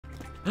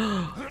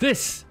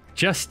This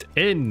just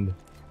in.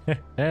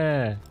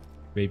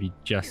 Maybe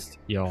just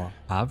your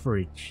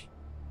average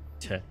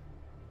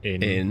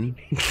in.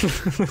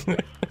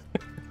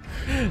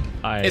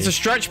 It's a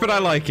stretch, but I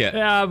like it.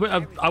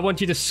 Yeah, I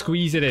want you to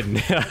squeeze it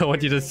in. I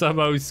want you to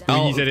somehow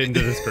squeeze it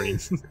into the screen.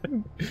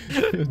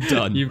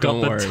 Done. You've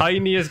got the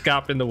tiniest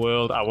gap in the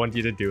world. I want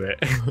you to do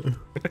it.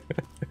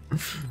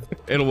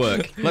 It'll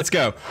work. Let's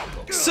go.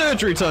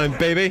 Surgery time,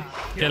 baby.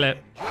 Kill it.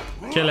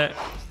 Kill it.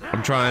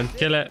 I'm trying.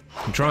 Kill it.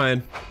 I'm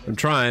trying. I'm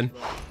trying.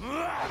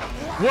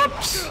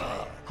 Whoops.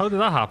 How did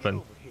that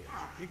happen?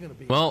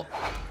 Well.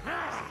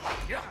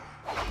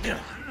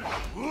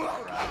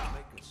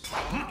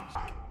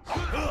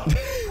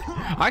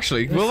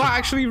 Actually, will that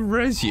actually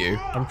res you?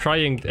 I'm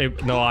trying.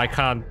 No, I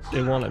can't.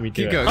 It won't let me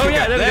do it. Go, oh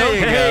yeah, there we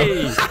go.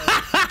 go.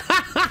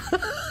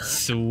 Hey.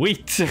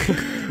 Sweet.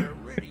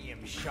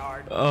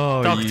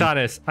 Oh, Talk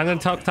Tannis. I'm gonna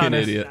talk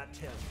Tannis. Idiot.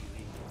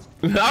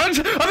 I'm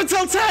gonna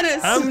tell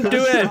Tannis. I'm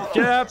doing it.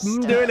 Yep,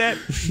 I'm doing it.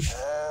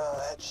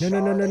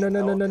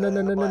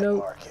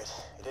 No.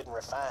 It isn't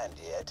refined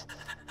yet.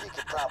 You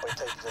could probably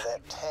take it to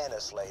that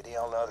Tannis lady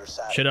on the other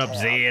side. Shut up,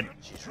 Zed.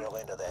 She's real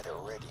into that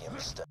iridium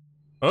stuff.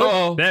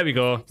 Oh, there we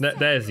go.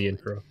 There's the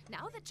intro.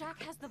 Now that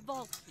Jack has the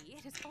vault key,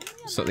 it is only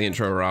a So the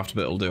intro or after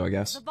bit will do, I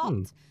guess. the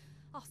vault.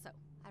 Also,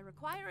 I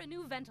require a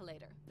new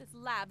ventilator. This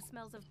lab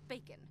smells of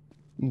bacon.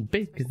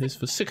 Bacon is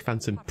for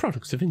sycophants and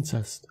products of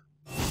incest.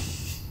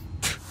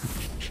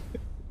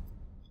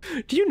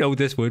 Do you know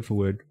this word for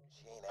word?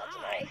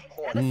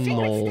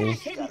 No.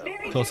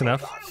 Close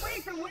enough.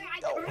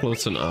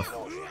 Close enough.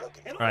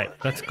 Right,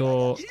 let's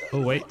go.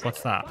 Oh wait,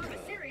 what's that?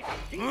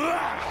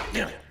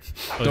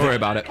 Don't worry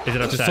about it. Is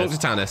it upstairs? Just talk to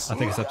Tannis. I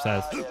think it's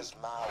upstairs. Here's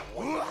my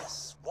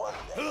witness. One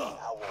day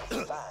I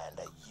will find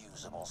a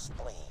usable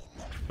spleen.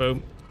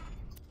 Boom.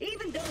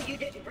 Even though you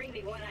didn't bring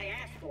me what I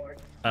asked for.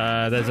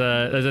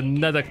 There's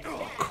another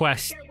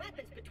quest.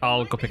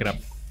 I'll go pick it up.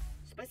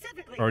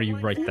 Specifically, Or are you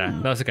right there?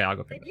 No, it's okay. I'll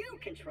go pick that it up. you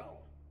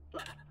control.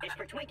 Look, it's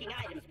for twinking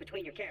items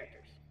between your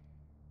characters.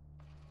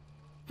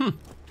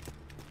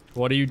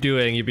 What are you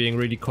doing? You're being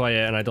really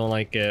quiet, and I don't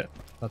like it.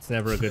 That's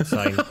never a good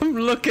sign. I'm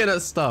looking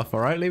at stuff,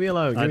 alright? Leave me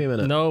alone. Give me a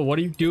minute. No, what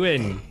are you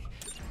doing?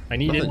 I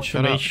need Nothing,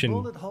 shut up. information.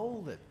 Bullet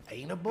hole that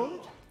ain't a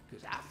bullet?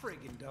 Because I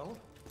friggin' don't.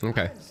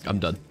 Okay, I'm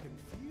done.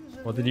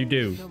 What did you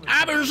do?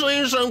 I've been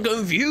seeing some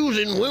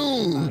confusing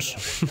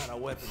wounds. Kind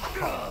of weapon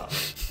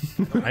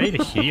called. I need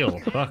a heal.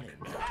 Fuck.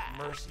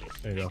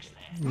 There you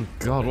go.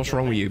 God, what's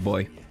wrong with you,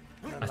 boy?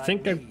 I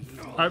think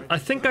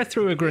I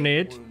threw a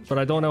grenade, but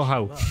I don't know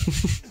how.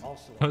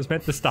 I was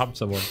meant to stab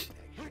someone.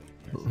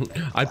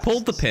 I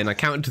pulled the pin, I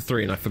counted to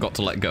 3, and I forgot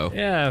to let go.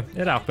 Yeah,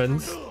 it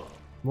happens.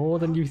 More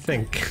than you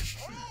think.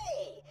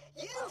 Hey,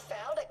 you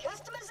found a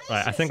customization.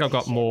 Right, I think I've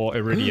got more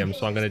iridium,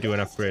 so I'm going to do an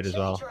upgrade as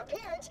well. Change your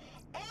appearance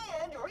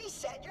and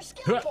reset your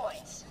skill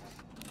points.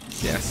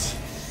 Yes.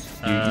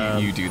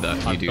 You do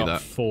that. You I've do got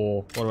that.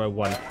 4. What do I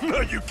want?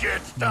 You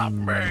can't stop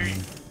me.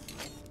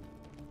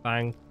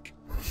 Bank,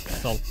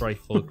 assault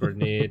rifle,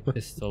 grenade,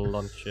 pistol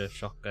launcher,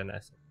 shotgun,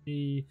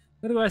 SMG.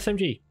 I'm gonna go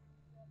SMG.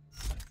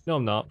 No,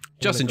 I'm not.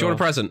 Justin, do you want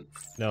a present?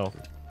 No.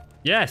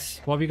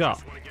 Yes. What have you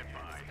got?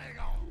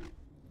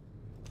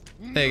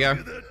 There you go.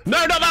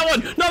 No, not that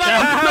one! Not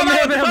that one! Not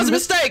that one! That was a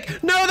mistake!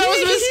 No, that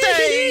was a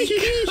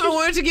mistake! I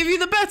wanted to give you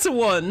the better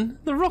one.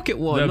 The rocket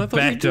one. The I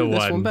thought you'd do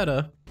better this one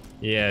better.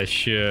 Yeah,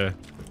 sure.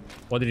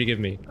 What did you give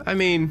me? I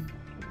mean...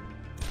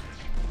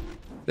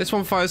 This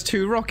one fires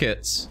 2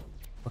 rockets.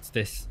 What's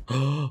this?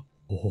 Oh.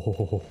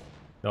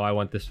 No, I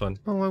want this one.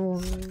 Oh, I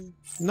want...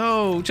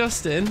 No,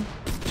 Justin.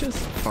 Just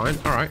fine.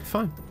 Alright,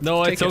 fine.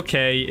 No, Take it's it.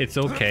 okay. It's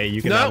okay.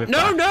 You can No, have it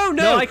back. no.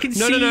 No, I can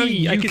see.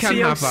 You I can can see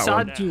how have that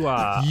sad one. you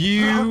are.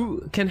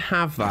 You can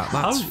have that.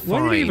 That's fine.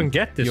 Where did you even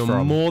get this You're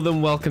from? more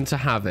than welcome to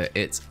have it.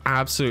 It's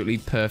absolutely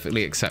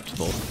perfectly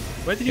acceptable.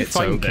 Where did you It's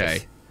find okay.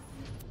 this?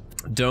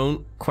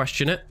 Don't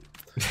question it.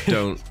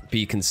 Don't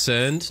be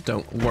concerned.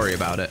 Don't worry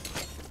about it.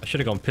 I should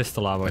have gone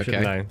pistol ammo,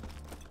 shouldn't I?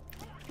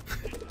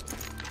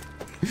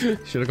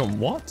 Should have gone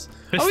what?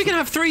 Oh, we can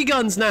have 3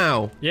 guns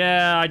now.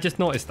 Yeah, I just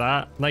noticed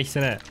that. Nice,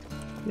 innit?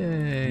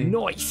 Yay.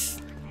 Nice.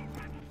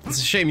 It's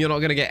a shame you're not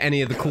going to get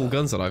any of the cool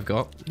guns that I've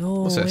got.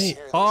 No, What's this? wait.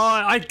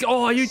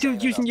 Oh, are you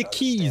using your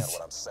keys?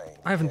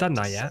 I haven't done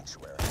that yet.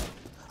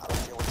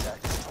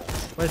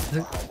 Where's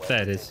the...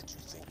 There it is.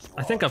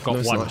 I think I've got No,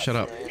 it's one. not. Shut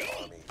up.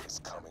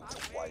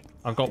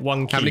 I've got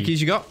 1 key. How many keys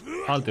you got?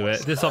 I'll do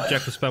it. This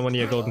object will spend 1 of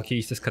your golden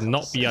keys. This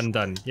cannot be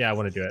undone. Yeah, I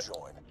want to do it.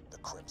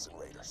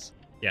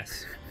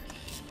 Yes.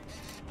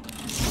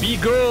 Be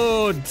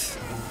good!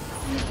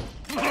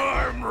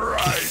 I'm right.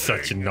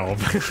 Such a knob.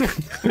 God,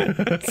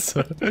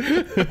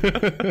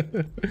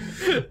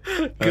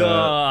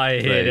 I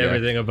hate there you go.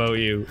 everything about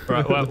you.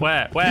 Right,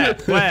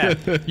 where?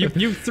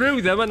 You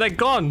threw them and they're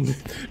gone.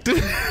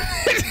 Did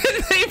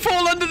they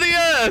fall under the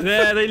earth?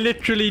 Yeah, they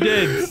literally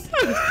did.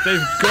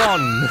 They've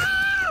gone.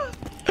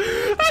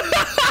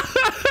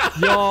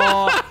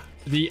 You're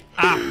the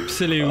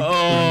absolute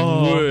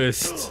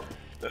worst.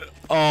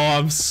 Oh,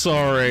 I'm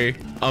sorry.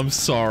 I'm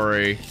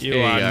sorry. You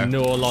Here are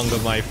go. no longer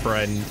my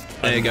friend.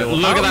 There you go.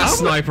 Look at that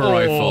sniper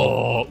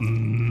rifle.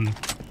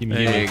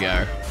 There you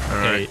go.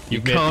 Alright,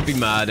 you can't be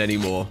mad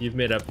anymore. You've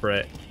made up for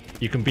it.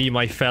 You can be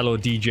my fellow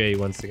DJ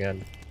once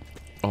again.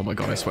 Oh my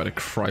god, I swear to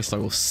Christ, I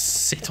will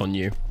sit on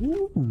you.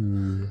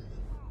 Ooh.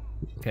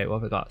 Okay, what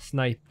have we got?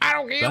 Snipe. I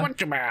don't care what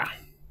you wear.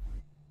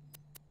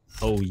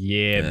 Oh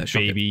yeah,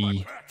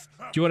 baby.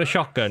 Do you want a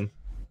shotgun?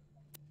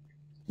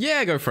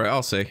 Yeah, go for it.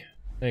 I'll see.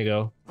 There you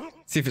go.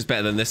 See if it's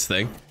better than this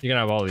thing. You can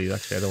have all these,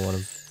 actually. I don't want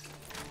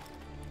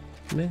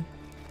them. Yeah.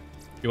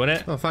 You want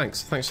it? Oh,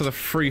 thanks. Thanks for the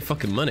free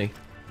fucking money.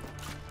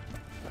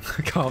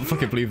 I can't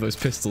fucking believe those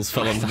pistols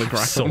fell onto the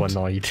ground. So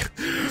annoyed.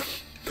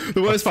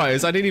 The worst part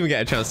is I didn't even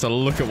get a chance to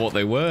look at what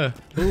they were.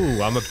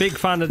 Ooh, I'm a big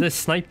fan of this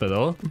sniper,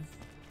 though.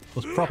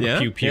 Those proper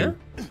pew-pew.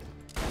 Yeah.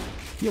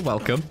 You're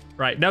welcome.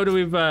 Right, now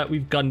that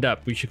we've gunned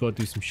up, we should go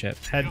do some shit.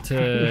 Head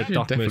to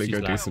Doc definitely Mercy's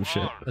go lab. do some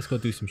shit. Let's go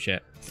do some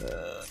shit.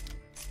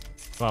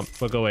 Come on,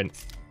 we're going.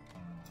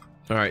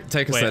 Alright,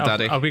 take us there,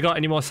 Daddy. Have we got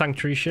any more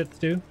sanctuary shit to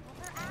do?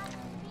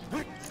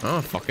 I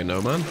don't fucking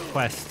know, man.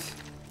 Quest.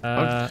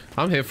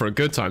 I'm here for a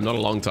good time, not a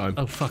long time.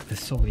 Oh fuck,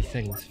 there's so many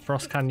things.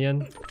 Frost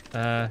Canyon.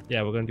 Yeah,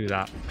 we're gonna do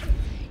that.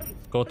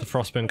 Go to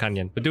Frostburn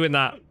Canyon. We're doing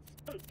that.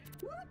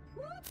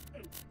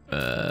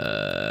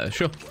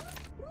 Sure.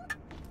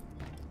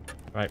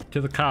 Right,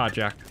 to the car,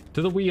 Jack.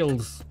 To the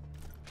wheels.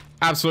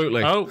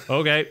 Absolutely. Oh,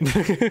 okay.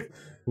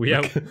 We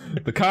out.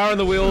 The car and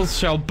the wheels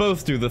shall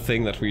both do the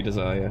thing that we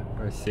desire.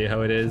 Let's see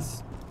how it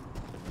is.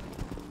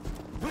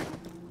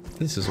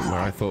 This isn't where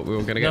I thought we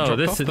were gonna get No,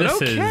 dropped this off,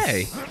 but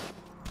okay.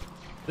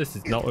 This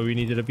is not where we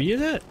needed to be,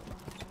 is it?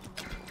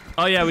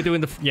 Oh yeah, we're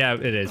doing the... Yeah,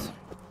 it is.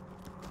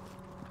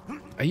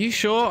 Are you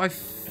sure? I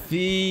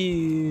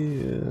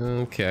feel...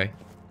 Okay.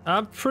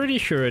 I'm pretty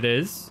sure it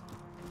is.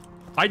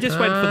 I just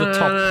went for the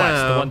top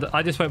quest. The one that,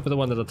 I just went for the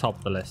one at the top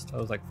of the list. I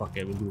was like, fuck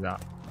it, we'll do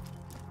that.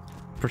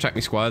 Protect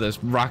me, Squire.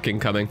 There's racking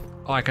coming.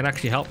 Oh, I can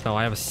actually help now.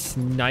 I have a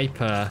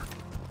sniper.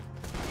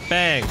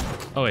 Bang!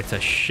 Oh, it's a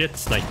shit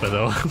sniper,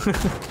 though.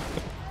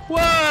 Whoa!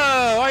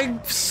 I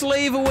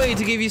slave away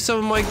to give you some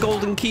of my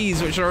golden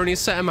keys, which are only a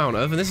set amount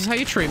of, and this is how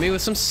you treat me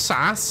with some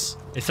sass?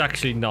 It's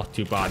actually not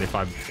too bad if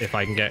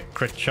I can get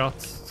crit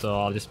shots. So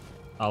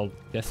I'll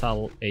guess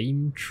I'll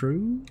aim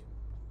true.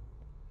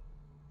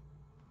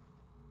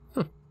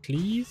 Huh.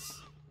 Please.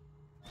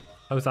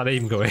 How's that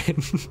aim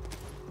going?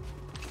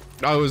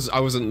 I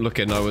wasn't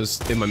looking. I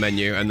was in my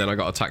menu, and then I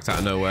got attacked out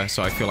of nowhere.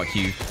 So I feel like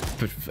you've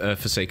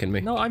forsaken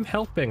me. No, I'm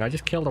helping. I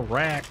just killed a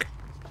rack.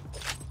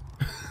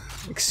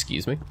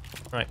 Excuse me.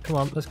 Right, come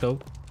on, let's go.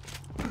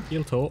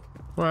 Heel toe. All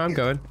right, I'm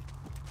going.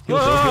 Heel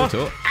toe, heel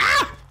toe.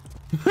 Ah!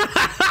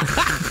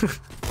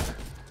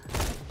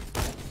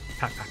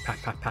 Pat, pat, pat,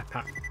 pat, pat,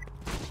 pat.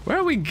 Where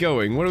are we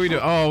going? What are we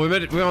doing? Oh,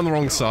 we're on the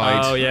wrong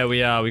side. Oh yeah,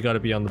 we are. We got to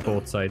be on the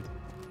boat side.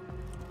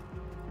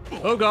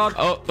 Oh god.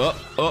 Oh,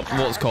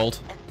 what's called?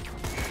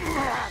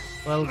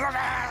 Well,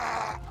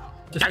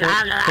 just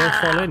don't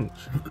fall in.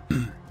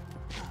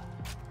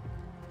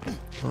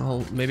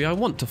 Well, maybe I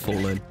want to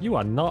fall in. You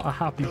are not a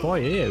happy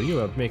boy here. You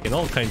are making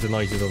all kinds of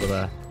noises over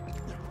there.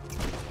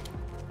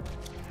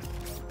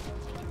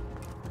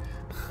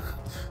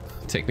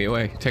 Take me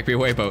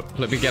away, boat.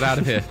 Let me get out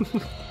of here.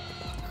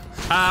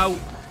 Ow!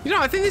 You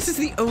know, I think this is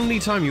the only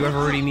time you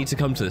ever really need to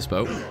come to this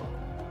boat.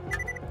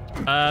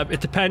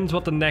 It depends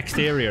what the next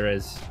area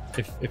is.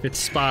 If it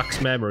sparks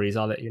memories,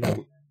 I'll let you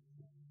know.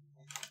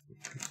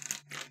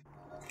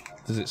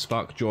 Does it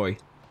spark joy?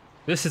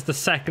 This is the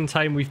second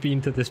time we've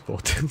been to this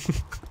boat.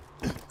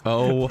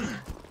 Oh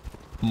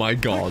my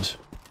god.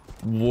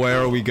 Where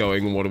are we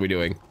going and what are we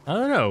doing? I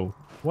don't know.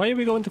 Why are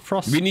we going to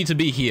Frost? We need to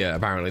be here,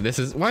 apparently. This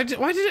is... Why did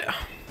it...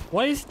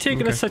 Why is it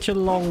taking us such a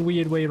long,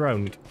 weird way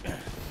around?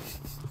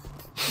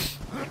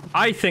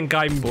 I think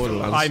I'm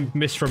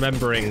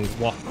misremembering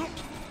what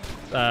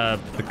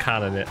the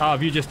canon is. Oh,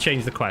 have you just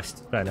changed the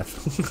quest? Fair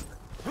enough.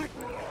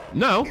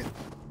 No.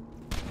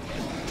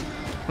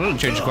 I didn't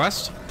change the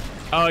quest.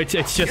 Oh, it's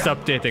just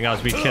updating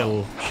as we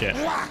kill shit.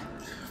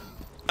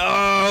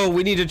 Oh,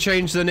 we need to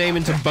change the name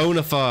into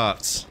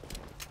Bonafarts.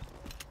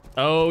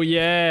 Oh,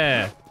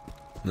 yeah.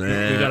 We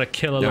gotta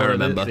kill a lot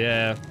remember. of this,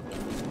 yeah.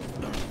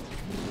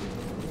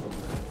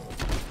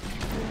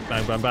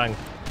 Bang, bang, bang.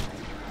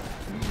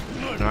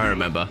 I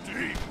remember.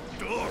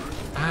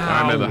 Ow.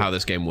 I remember how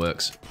this game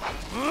works.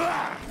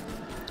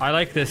 I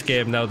like this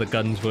game now the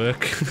guns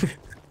work.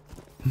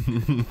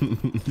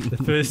 The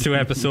first 2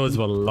 episodes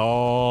were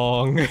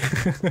long.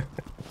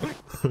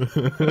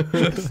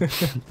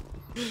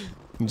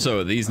 And so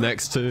are these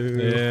next 2.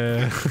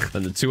 Yeah.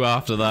 And the 2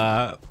 after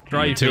that.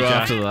 Drive and the 2 me,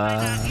 Jack. after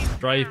that.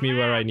 Drive me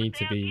where I need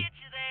to be.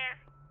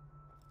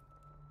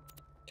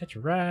 Catch a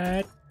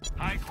ride.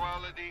 High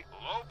quality,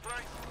 low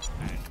price,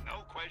 and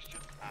no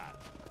questions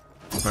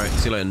asked. Alright,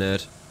 see you later,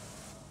 nerd.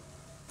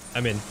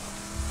 I'm in.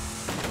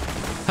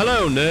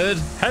 Hello, nerd.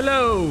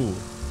 Hello!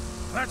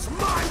 That's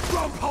my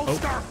rump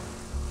holster!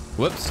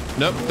 Whoops.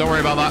 Nope, don't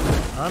worry about that.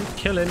 I'm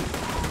killing.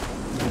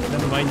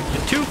 Never mind.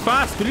 You're too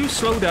fast. Will you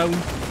slow down?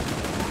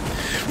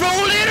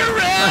 Rolling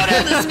around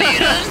at the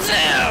speed of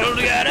sound.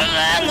 Gotta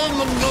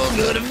follow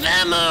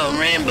my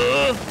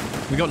rainbow.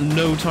 We got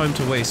no time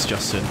to waste,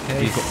 Justin.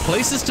 Okay. We've got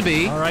places to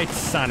be, Alright,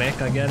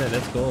 Sanic, I get it,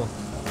 let's go.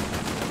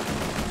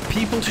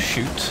 people to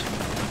shoot.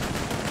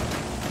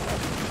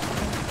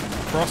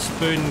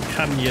 Frostburn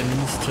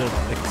canyons to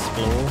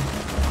explore.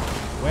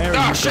 Where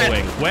are you shit.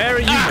 going? Where are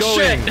you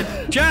going?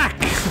 Shit. Jack!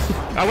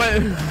 I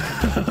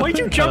went. Why'd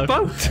you jump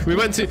out? We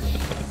went too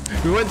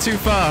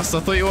fast. I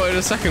thought you wanted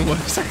a second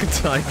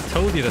time. I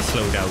told you to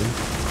slow down.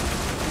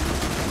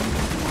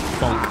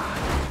 Bonk.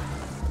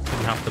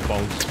 Didn't have to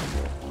bonk.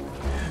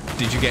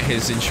 Did you get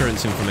his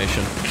insurance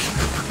information?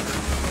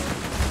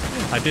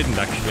 I didn't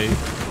actually.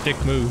 Dick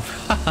move.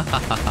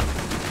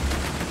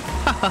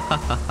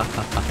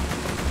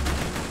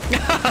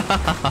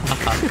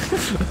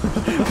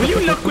 Will you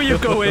look where you're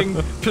going,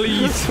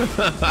 please?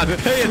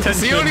 Pay attention.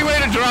 It's the only way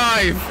to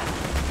drive.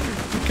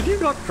 Can you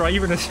not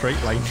drive in a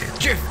straight line?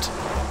 Shift.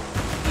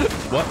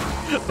 What?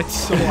 It's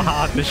so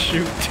hard to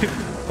shoot.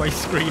 My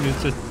screen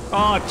is just.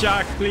 Oh,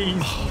 Jack, please.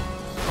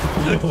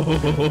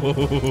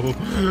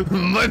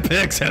 My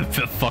pecs have.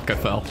 Fuck, I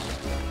fell.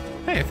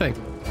 Hey, a thing.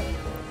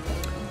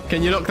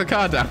 Can you knock the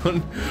car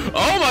down?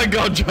 Oh my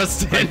god,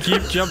 Justin! I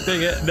keep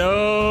jumping it.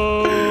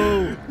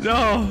 No!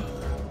 No!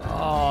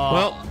 Oh.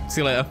 Well,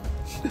 see you later.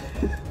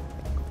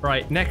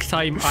 Right, next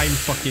time I'm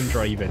fucking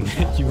driving.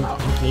 You've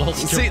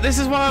lost See, this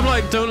is why I'm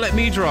like, don't let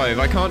me drive.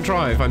 I can't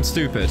drive. I'm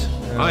stupid.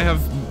 I have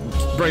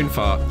brain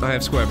fart. I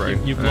have square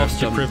brain. You've I have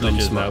lost your dumb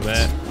privileges now,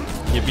 smarts.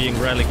 mate. You're being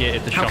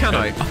relegated to How can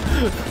I?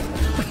 shotgun.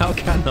 How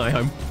can I?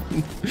 I'm.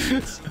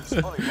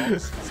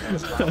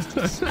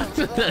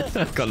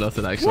 I've got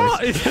nothing actually.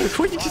 What?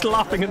 Were you just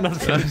laughing at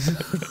nothing?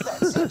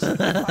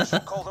 I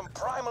should call them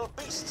primal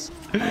beasts.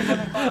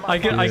 I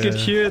could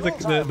hear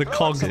the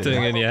cogs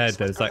doing in your head.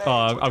 It's like,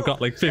 oh, I've got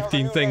like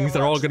 15 things.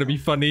 They're all going to be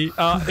funny.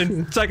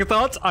 In second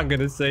thoughts, I'm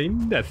going to say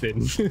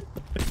nothing.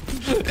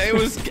 It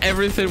was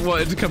everything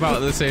wanted to come out at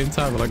the same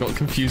time, and I got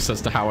confused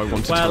as to how I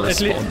wanted to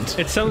respond.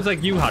 It sounds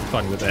like you had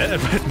fun with it,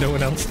 but no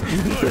one else did.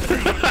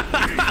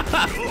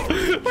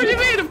 What do you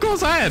mean? Of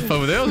course I had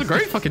fun with it. It was a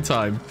great fucking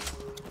time.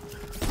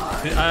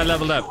 I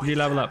leveled up. You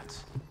leveled up.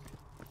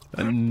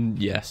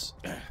 Yes.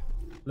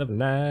 Level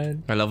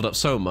 9. I leveled up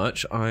so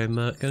much, I'm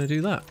gonna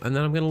do that. And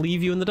then I'm gonna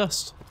leave you in the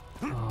dust.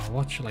 Oh,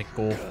 what should I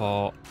go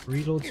for?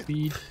 Reload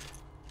speed?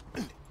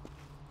 I'm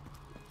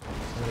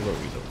gonna go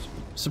reload speed.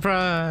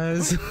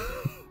 Surprise!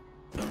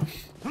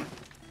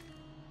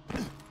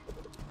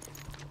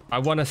 I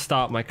want to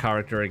start my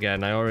character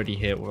again. I already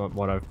hate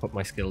what I've put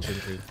my skills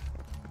into.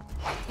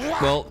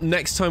 Well,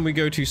 next time we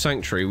go to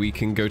Sanctuary, we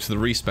can go to the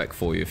respec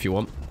for you if you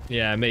want.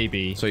 Yeah,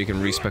 maybe. So you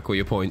can respec all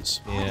your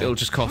points. Yeah. It'll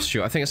just cost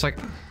you, I think it's like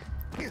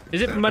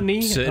Is it money?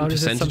 a certain or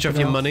is it percentage of something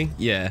your else? money.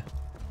 Yeah.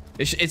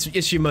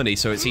 It's your money,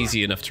 so it's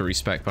easy enough to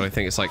respec, but I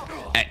think it's like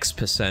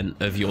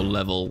X% of your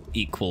level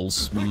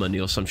equals money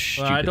or some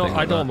stupid Well, thing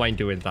like I don't that. mind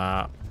doing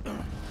that.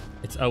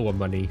 It's our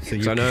money, so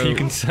I know- you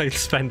can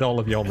spend all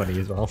of your money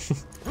as well.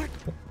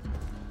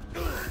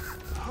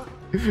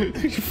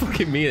 You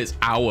fucking mean it's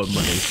our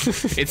money?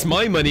 It's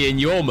my money and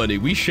your money.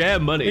 We share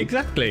money.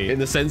 Exactly. In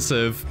the sense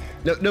of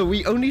no,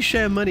 we only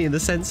share money in the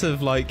sense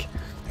of like,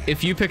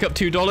 if you pick up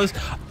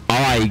 $2,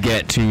 I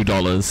get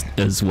 $2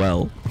 as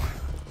well.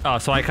 Oh,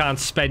 so I can't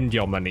spend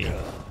your money.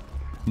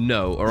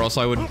 No, or else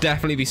I would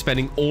definitely be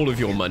spending all of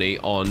your money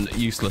on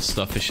useless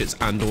stuff for shits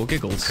and or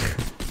giggles.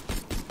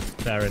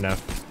 Fair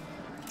enough.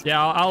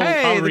 Yeah, I'll the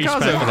car's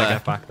respect over when I there.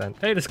 get back then.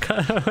 Hey, this car,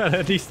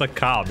 at least the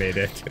car made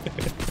it.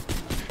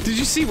 Did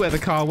you see where the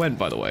car went,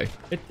 by the way?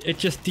 It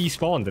just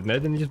despawned, didn't it?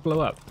 Didn't it just blow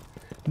up?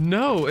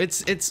 No,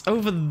 it's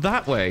over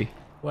that way.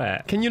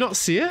 Where? Can you not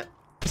see it?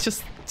 It's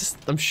just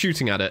I'm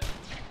shooting at it.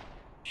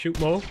 Shoot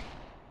more.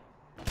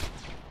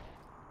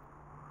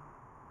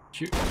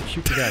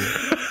 Shoot again.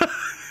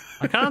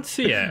 I can't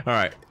see it. All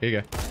right, here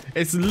you go.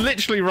 It's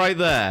literally right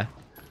there.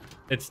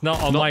 It's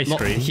not on my Not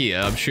screen. here.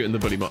 I'm shooting the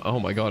bully. Oh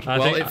my god. I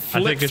Well, think, it flipped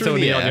I think it's through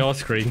only the on air. your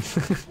screen.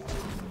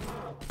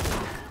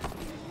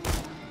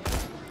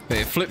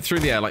 It flipped through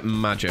the air like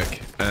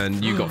magic,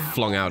 and you got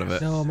flung out of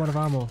it. No, I'm out of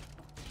ammo.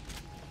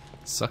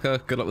 Sucker,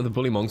 good luck with the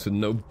bully monks with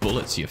no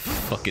bullets, you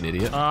fucking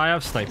idiot. I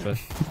have sniper.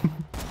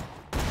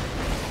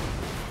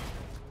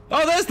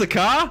 Oh, there's the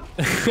car!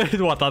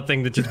 What, that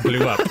thing that just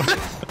blew up?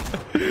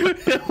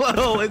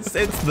 Well, it's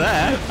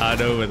there.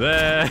 And over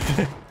there.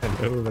 And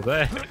over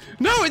there.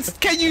 No,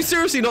 can you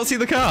seriously not see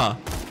the car?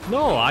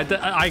 No,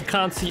 I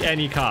can't see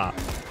any car.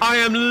 I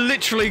am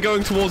literally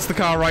going towards the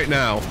car right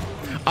now.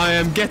 I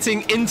am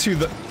getting into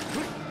the...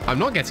 I'm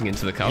not getting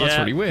into the car, that's Yeah,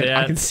 really weird. yeah.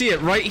 I can see it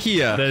right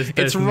here. There's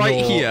It's right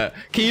no- here.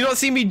 Can you not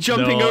see me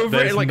jumping No, over it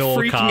there's and like no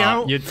freaking car.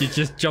 out? You're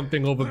just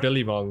jumping over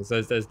Billy Bongs.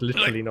 There's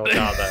literally no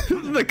car there.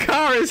 The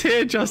car is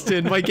here,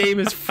 Justin. My game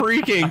is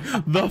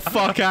freaking the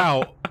fuck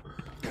out.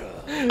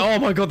 Oh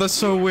my god, that's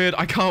so weird.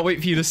 I can't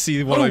wait for you to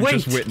see what I've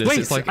just witnessed. Wait,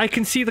 it's like I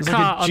can see the it's car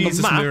like a on Jesus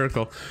the map.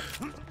 miracle.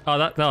 Oh,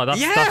 that's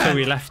Yeah! where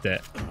we left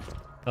it.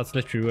 That's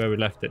literally where we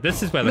left it.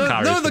 This is where the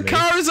car is. No, for the me.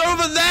 car is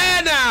over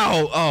there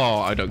now. Oh,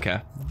 I don't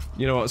care.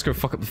 You know what? Let's go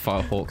fuck up the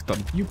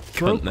Firehawk. You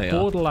broke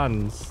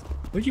Borderlands.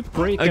 Would you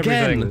break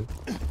Again.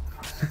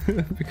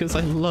 everything? Because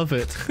I love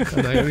it,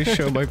 and I only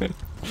show my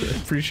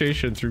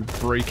appreciation through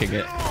breaking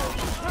it.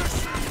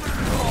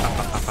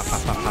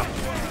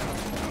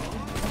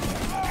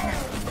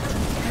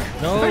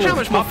 No. Imagine how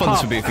much more fun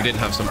this would be if we didn't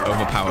have some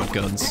overpowered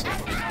guns.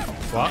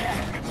 What?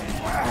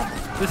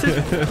 This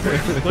is.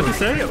 What did you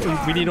say?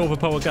 We need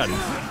overpowered guns.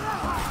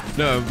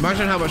 No,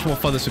 imagine how much more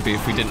fun this would be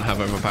if we didn't have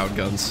overpowered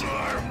guns.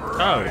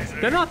 Oh,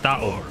 they're not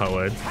that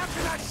overpowered.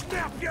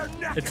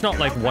 It's not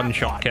like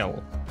one-shot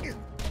kill.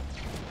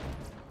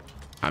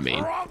 I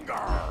mean,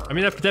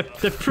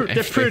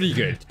 they're pretty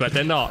good, but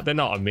they're not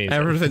amazing.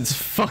 everything's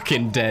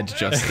fucking dead,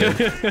 Justin.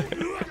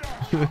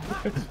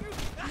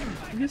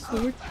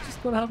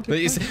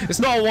 It's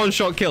not a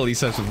one-shot kill, he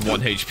says, with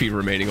 1 HP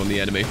remaining on the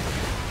enemy.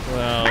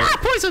 Well,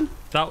 Poison!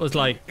 that was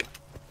like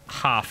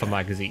half a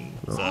magazine,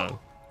 so.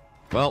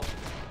 Well.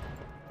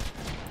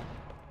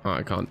 Oh,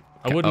 I can't.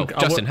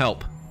 Justin,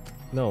 help.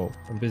 No,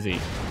 I'm busy.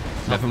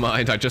 Never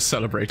mind, I just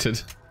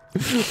celebrated.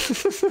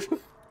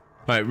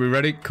 Alright, we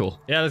ready? Cool.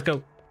 Yeah, let's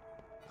go.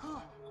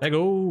 Let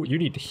go. You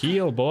need to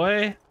heal,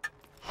 boy.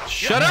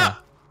 Shut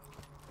up!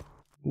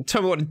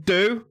 Tell me what to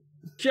do.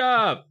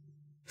 Job.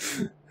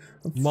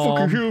 Mom.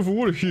 Fucking heal if I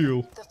want to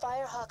heal. The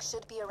Firehawk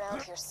should be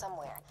around here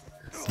somewhere.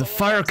 The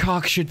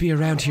firecock should be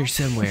around here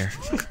somewhere.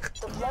 The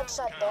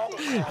Bloodshot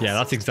Bandit. Yeah,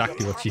 that's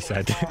exactly what she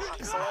said.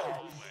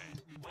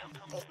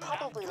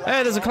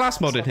 Hey, there's a class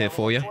mod in here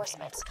for you.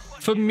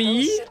 For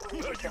me?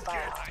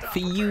 For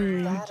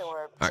you.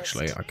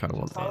 Actually, I kind of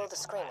want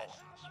that.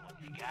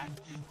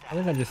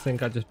 I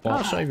think I just bought.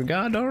 I'll save a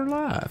goddaughter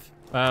alive.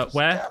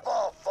 Where?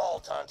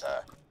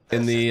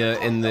 In the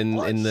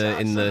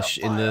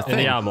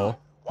thing. ammo.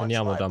 In the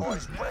ammo dump.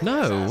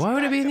 No, why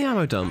would it be in the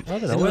ammo dump? I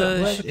don't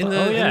know. In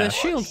the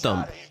shield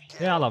dump.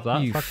 Yeah, I love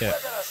that. You Fuck it.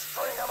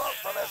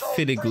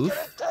 Filly goof.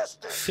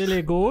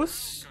 Silly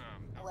goose.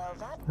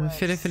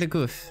 Filly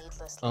goof.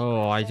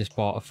 Oh, I just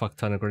bought a fuck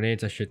ton of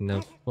grenades I shouldn't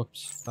have.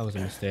 Whoops, that was a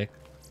mistake.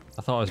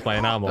 I thought I was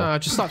buying ammo.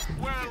 Just start.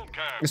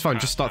 It's fine,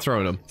 just start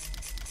throwing them.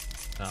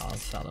 No, I'll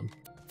sell them.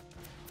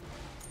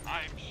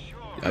 I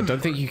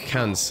don't think you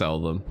can sell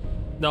them.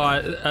 No,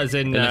 as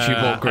in. Unless you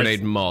bought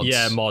grenade mods.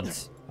 Yeah,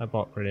 mods. I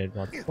bought grenade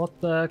mods. What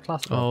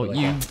class mod? Oh,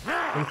 you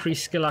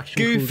increase skill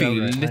action. goofy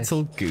cooldown rate.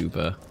 little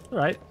goober.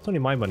 Alright, it's only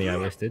my money I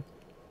wasted.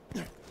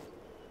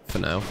 For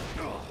now.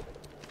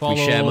 Follow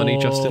We share money,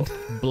 Justin.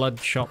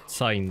 Bloodshot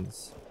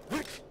signs.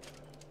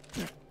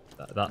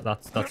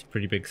 That's a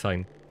pretty big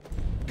sign.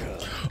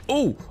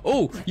 Oh,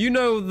 you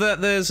know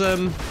that there's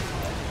the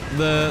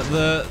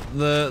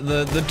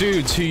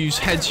dudes whose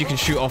heads you can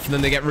shoot off and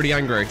then they get really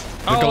angry.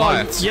 The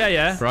Goliaths.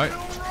 Yeah. Right?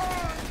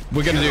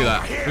 We're gonna do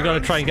that. We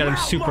gotta try and get them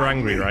super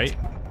angry, right?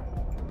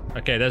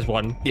 Okay, there's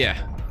one. Yeah.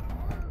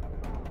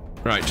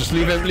 Right, just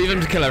leave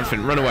him to kill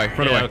everything. Run away.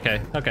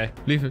 Okay.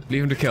 Leave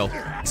him to kill.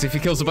 So if he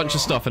kills a bunch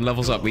of stuff and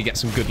levels up, we get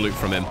some good loot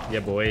from him.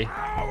 Yeah, boy.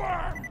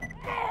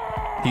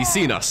 He's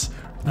seen us.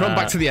 Run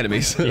back to the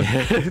enemies.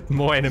 Yeah,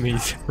 more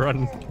enemies.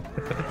 Run.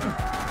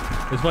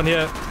 There's one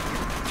here.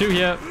 2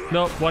 here.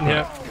 No, 1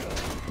 here.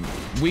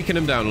 Weaken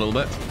him down a little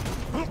bit.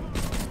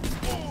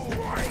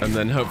 And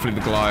then hopefully the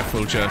Goliath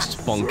will just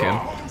bonk him.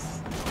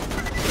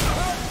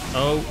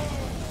 Oh.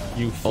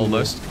 You fool.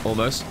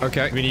 Almost.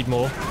 Okay. We need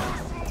more.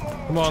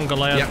 Come on,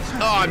 Goliath. Yeah.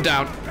 Oh, I'm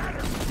down.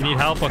 You need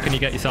help or can you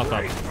get yourself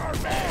up?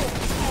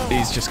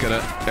 He's just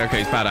gonna... Okay,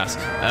 he's badass.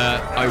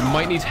 I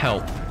might need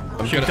help.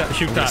 Shoot that.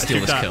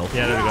 Steal this kill.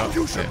 Yeah, there we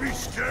go.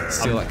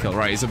 Steal that kill.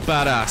 Right, he's a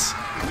badass.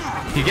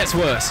 He gets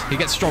worse. He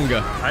gets stronger.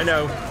 I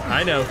know.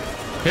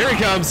 Here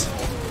he comes.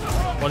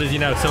 What is he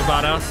now? Still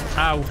badass?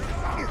 Ow.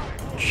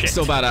 Shit.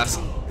 Still badass.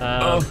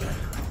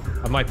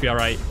 I might be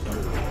alright.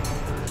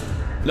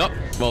 Nope.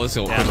 Well, it's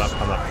all Yeah, I'm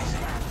up.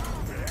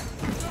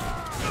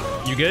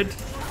 You good?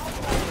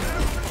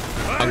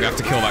 I'm gonna have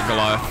to kill that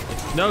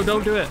Goliath. No,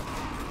 don't do it.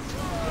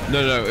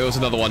 No, it was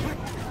another one.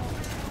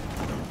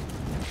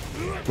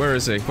 Where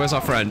is he? Where's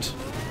our friend?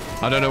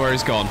 I don't know where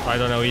he's gone. I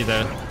don't know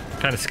either.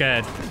 Kind of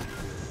scared.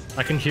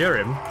 I can hear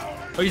him.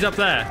 Oh, he's up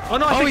there. Oh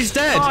no! He's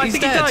dead. Oh, He's he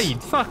dead.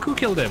 died. Fuck! Who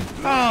killed him?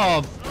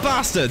 Oh,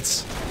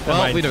 bastards! Well,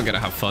 mind. we don't get to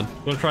have fun.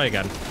 We'll try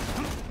again.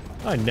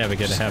 I never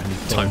get to heaven.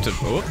 Time to.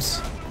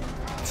 Oops.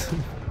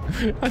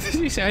 I thought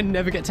you say I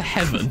never get to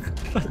heaven.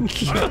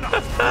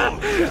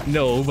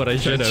 No, but I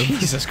should have.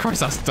 Jesus Christ,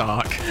 that's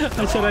dark.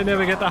 I said I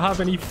never get to have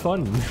any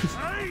fun.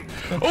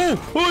 Oh,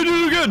 I did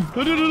it again.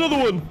 I did another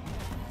one.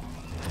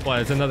 Why?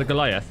 There's another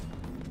Goliath.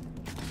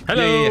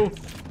 Hello.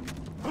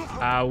 Yeah.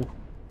 Ow.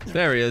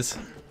 There he is.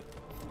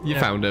 You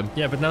found him.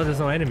 Yeah, but now there's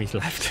no enemies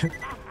left.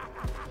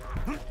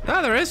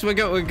 Ah, there is. We're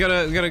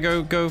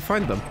gonna go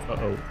find them.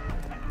 Uh-oh.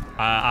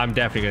 I'm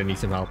definitely gonna need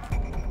some help.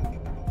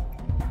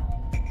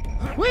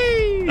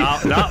 Whee!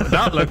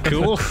 That looked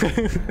cool.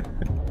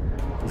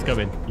 He's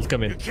coming,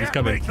 Jack. He's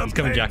coming,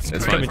 Jack.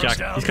 It's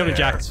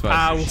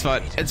fine.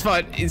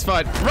 It's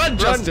fine. Run,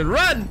 Justin,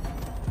 run!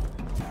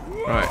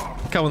 Alright,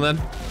 come on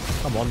then.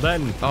 Come on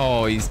then.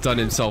 Oh, he's done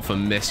himself a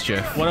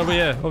mischief. One over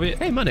here.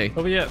 Hey, money.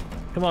 Over here.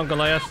 Come on,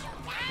 Goliath.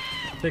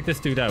 Take this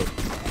dude out.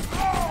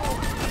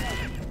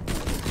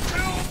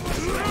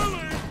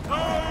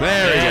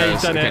 There he goes.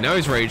 He's done Okay, it. now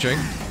he's raging.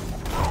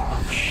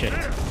 Shit.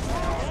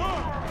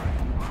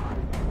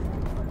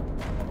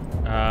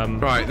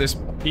 Right, this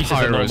He's just a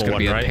pyro is normal going to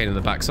be one, a right? pain in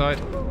the backside.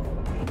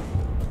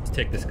 Let's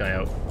take this guy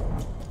out.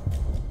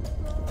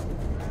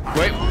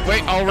 Wait,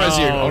 I'll res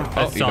you.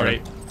 Oh,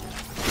 sorry.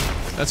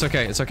 That's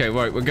okay, it's okay.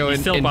 Right, we're going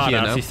He's still in here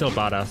badass. now. He's still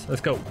badass.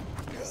 Let's go.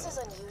 This is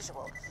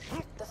unusual.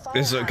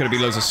 There's going to be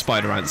loads of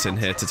spider ants in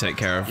here to take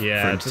care of.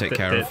 Yeah, for him to take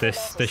care of.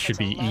 this should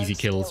be easy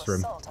kills for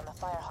him.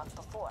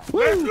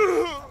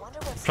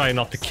 Trying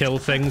not to kill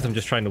things, I'm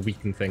just trying to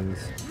weaken things.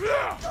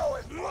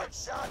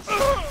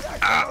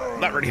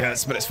 That really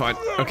hurts, but it's fine.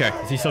 Okay.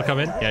 Is he still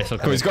coming? Yeah, he's still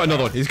Cool, coming. he's got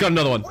another one. He's got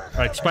another one.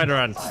 Alright, spider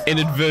ants.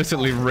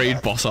 Inadvertently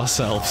raid boss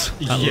ourselves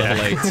at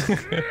level 8.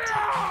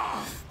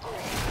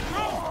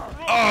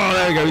 Oh,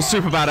 there we go. He's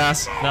super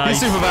badass.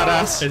 Nice. He's super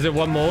badass. Is it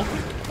one more?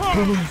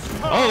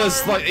 Oh,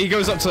 there's like, he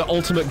goes up to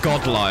ultimate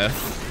god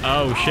Goliath.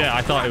 Oh shit,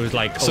 I thought it was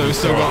like... So we've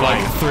still got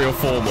like 3 or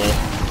 4 more.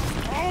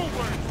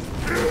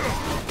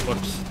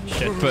 Whoops.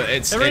 Shit. But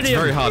it's Iridium.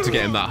 very hard to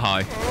get him that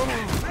high.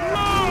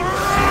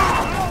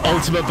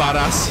 Ultimate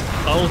badass.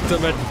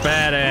 Ultimate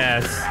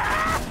badass.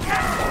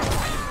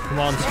 Come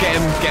on. Just get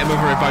him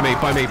over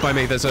here by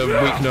me. There's a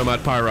weak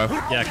nomad pyro.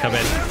 Yeah, come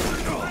in.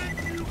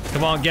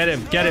 Come on, get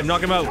him,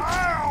 knock him out.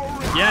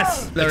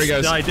 Yes! There he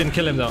goes. No, I didn't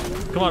kill him though.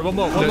 Come on, one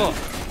more.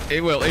 He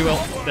will.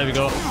 There we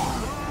go.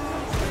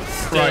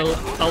 Still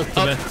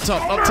ultimate.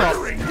 Up top.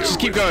 Just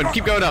keep going up.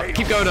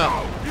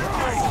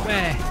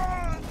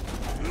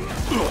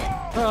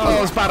 Oh,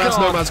 this badass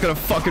nomad's gonna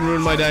fucking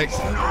ruin my day.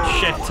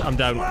 Shit, I'm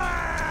down.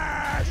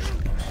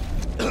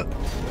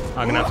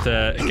 I'm gonna have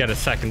to get a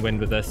second wind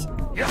with this.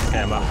 Okay,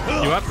 I'm up.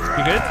 You up?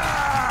 You good?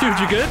 Dude,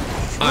 you good?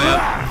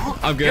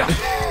 I'm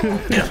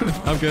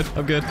good.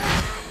 I'm good.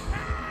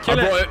 Kill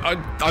it.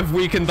 I've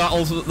weakened that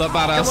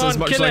badass as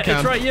much as I can.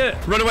 It's right here.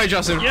 Run away,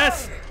 Justin.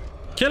 Yes!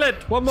 Kill it!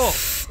 One more.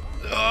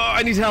 Oh,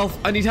 I need help.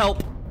 Oh,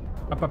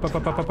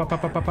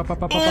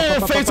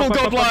 fatal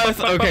god Goliath.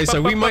 Okay,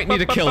 so we might need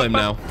to kill him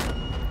now.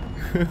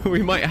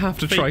 We might have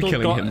to try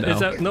killing him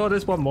now. No,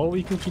 there's one more.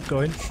 We can keep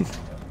going.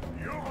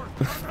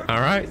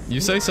 Alright, you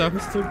say so.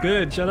 He's still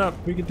good. Shut up.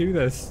 We can do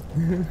this.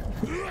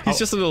 He's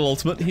just a little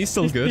ultimate. He's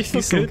still good.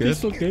 He's still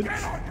good.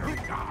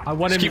 I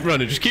want him.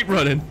 Just keep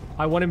running.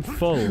 I want him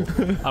full.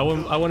 I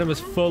want him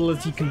as full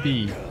as he can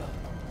be.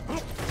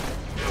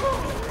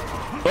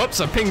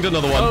 Oops, I pinged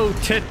another one. Oh,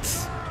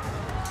 tits.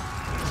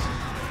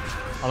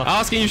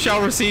 Asking you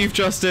shall receive,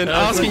 Justin.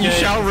 Asking you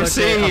shall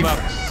receive.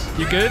 Okay,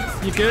 you good?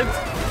 You good?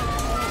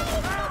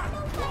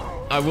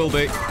 I will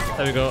be.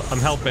 There we go. I'm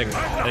helping.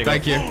 There you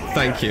Thank go. you.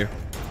 Thank you.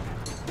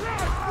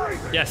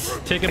 Yes,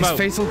 take him Is out.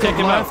 fatal Take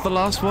him out. the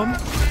last one?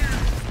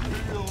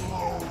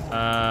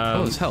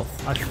 Oh, it's health.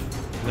 I Keep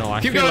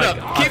feel going like,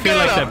 up. I Keep feel going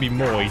like up. there'd be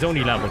more. He's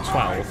only level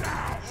 12. You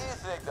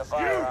think the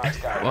firearms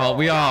guy Well,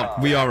 we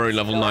are only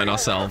level 9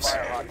 ourselves.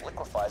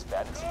 liquefies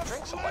bandits and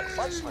drinks them like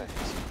fudge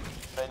smoothies.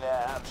 But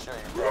nah, I'm sure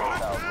you're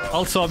better.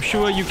 Also, I'm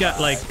sure you get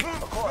like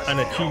an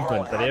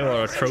achievement video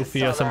or a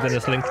trophy or something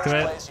that's linked to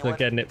it for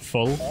getting it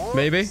full.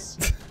 Maybe.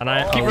 And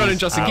I Keep running,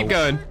 Justin. Keep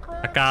going.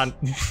 I can't.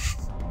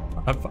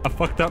 I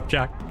fucked up,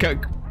 Jack. Go.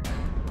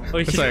 Oh,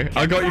 he's Sorry,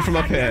 I got you from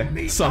up here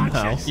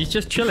somehow. He's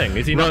just chilling.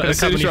 Is he not going As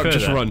to come soon as any you're up, further?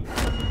 just run.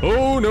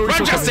 Oh no!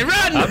 Run, Justin,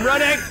 run! I'm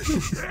running.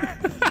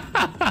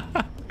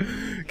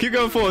 Keep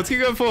going forwards. Keep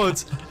going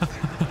forwards.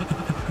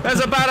 There's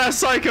a badass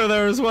psycho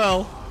there as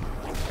well.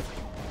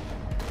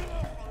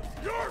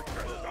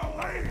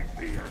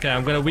 Okay,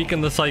 I'm going to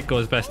weaken the psycho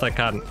as best I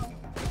can.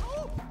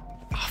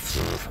 I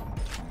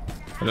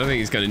don't think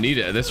he's going to need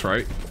it at this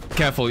rate.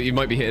 Careful, you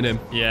might be hitting him.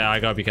 Yeah, I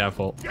gotta be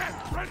careful.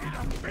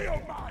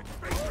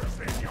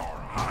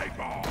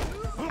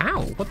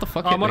 Ow! What the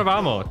fuck? Oh, I'm out of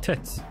ammo.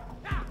 Tits.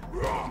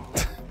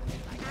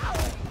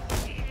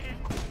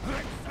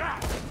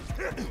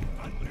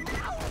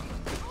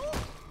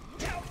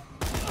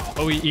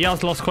 Oh, he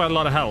has lost quite a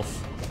lot of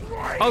health.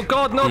 Oh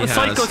god, no, the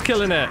psycho's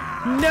killing it.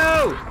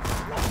 No!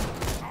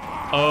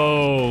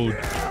 Oh,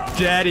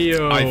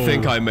 daddy-o. I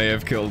think I may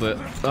have killed it.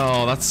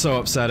 Oh, that's so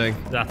upsetting.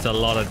 That's a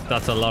lot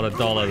of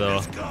dollar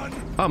though.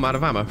 Oh, I'm out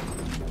of ammo.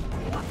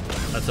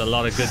 That's a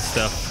lot of good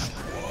stuff.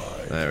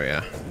 There we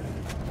are.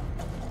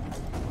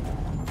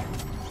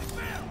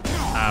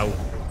 Ow.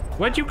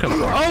 Where'd you come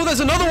from? Oh,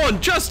 there's another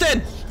one!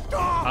 Justin!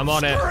 I'm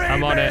on it.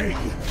 I'm on it.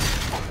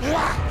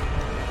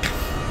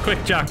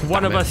 Quick, Jack.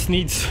 One of us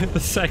needs the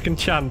second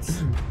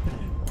chance.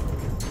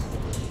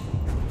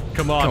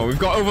 Come on. Come on, we've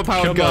got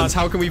overpowered Come guns.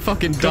 on. How can we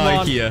fucking Come die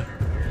on. here?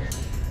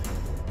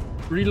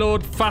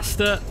 Reload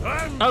faster.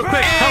 Oh,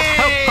 quick.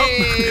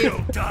 Help.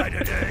 You die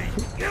today.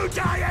 You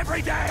die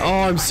every day.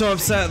 Oh, I'm so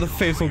upset at the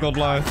faithful god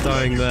Goliath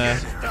dying there.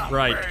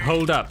 Right,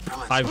 hold up.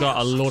 I've got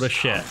a load of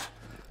shit.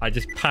 I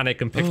just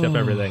panicked and picked up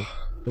everything.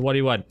 So what do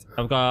you want?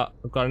 I've got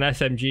an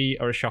SMG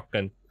or a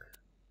shotgun.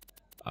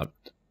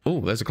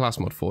 Oh, there's a class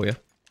mod for you.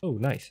 Oh,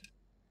 nice.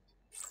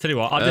 Tell you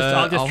what, I'll just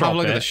I'll drop have a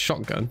look it. at the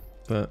shotgun,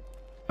 but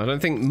I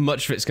don't think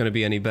much of it's going to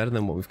be any better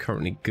than what we've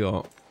currently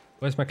got.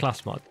 Where's my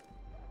class mod?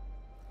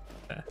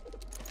 There.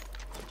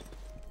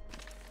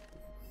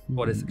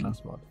 What is the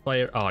class mod?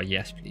 Fire. Oh,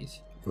 yes,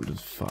 please. What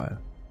does fire?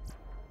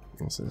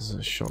 This is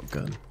a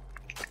shotgun.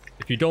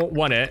 If you don't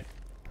want it,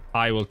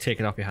 I will take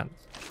it off your hands.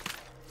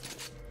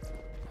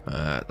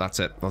 That's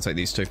it. I'll take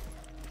these two.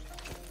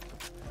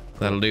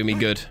 That'll do me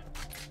good.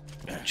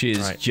 Cheers,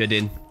 Right.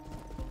 Jadin.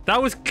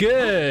 That was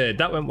good.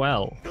 That went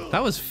well.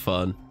 That was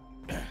fun.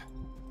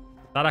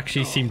 That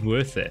actually seemed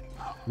worth it.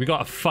 We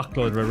got a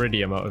fuckload of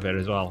iridium out of it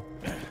as well.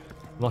 I'm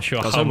not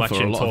sure That's how on much for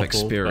in a lot total. of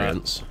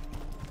experience.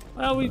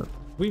 Well,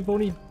 we've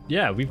only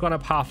we've gone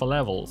up half a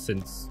level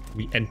since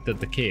we entered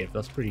the cave.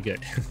 That's pretty good.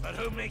 But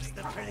who makes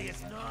the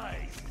prettiest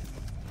noise?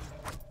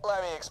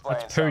 Let me explain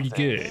That's pretty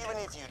something. good. Even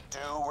if you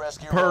do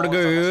rescue Pretty Rose from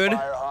good. this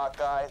Firehawk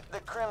guy, the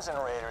Crimson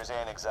Raiders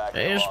ain't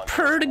exactly It's along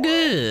pretty this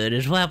world. good,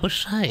 is what we're You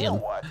know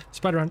saying. what?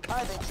 Spider-Man. I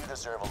think you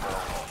deserve a little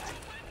hint.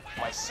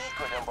 My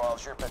secret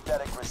involves your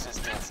pathetic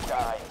resistance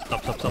dying.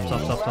 Stop.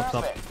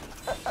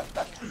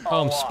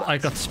 Oh, I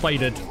got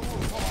spidered.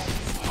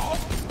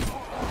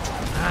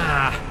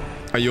 Ah.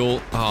 Are you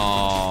all...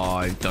 Oh,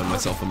 I've done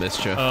myself a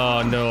mischief.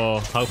 Oh no.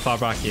 How far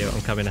back are you?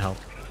 I'm coming to help.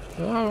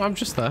 Oh, I'm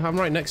just there. I'm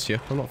right next to you.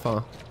 I'm not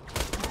far.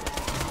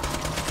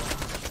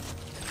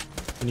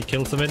 Can you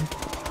kill something?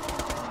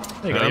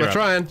 There you go. I'm You're up.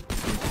 trying.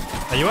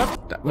 Are you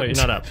up? No, you're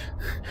not up.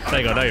 There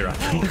you go. Now you're up.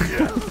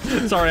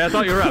 Sorry, I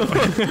thought you were up.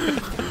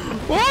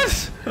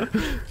 What?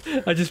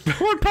 I just.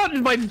 What part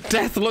did my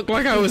death look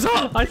like I was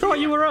up? I thought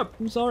you were up.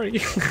 I'm sorry.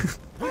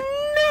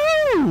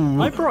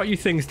 No! I brought you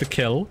things to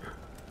kill.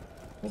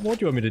 What more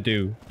do you want me to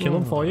do? Kill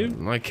them for you?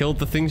 I killed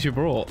the things you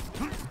brought.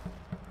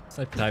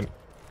 Sniper time.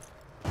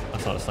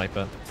 That's not a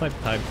sniper.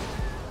 Sniper time.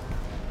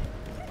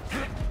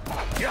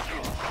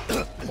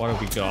 What have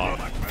we got?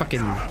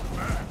 Fucking...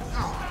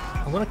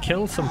 I want to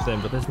kill something,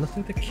 but there's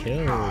nothing to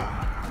kill.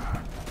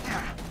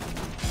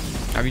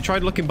 Have you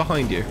tried looking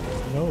behind you?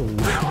 No.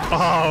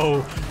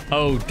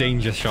 Oh,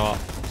 danger shot.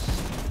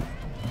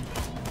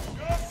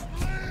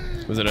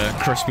 Was it a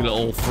crispy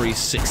little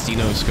 360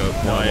 no-scope?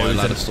 No, Why it was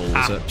ladder an stall,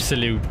 was it?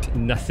 absolute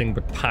nothing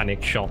but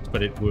panic shot,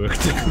 but it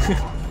worked.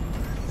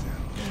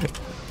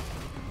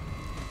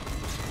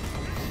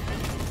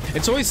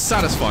 It's always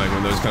satisfying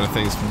when those kind of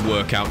things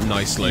work out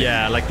nicely.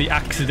 Yeah, like the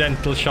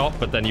accidental shot,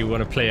 but then you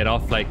want to play it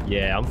off like,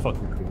 yeah, I'm fucking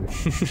cool.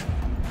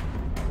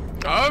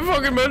 I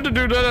fucking meant to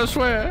do that, I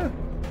swear.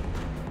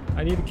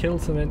 I need to kill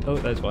something. Oh,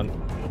 there's one.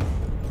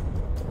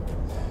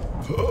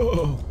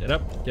 Get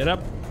up, get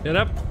up, get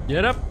up,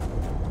 get up.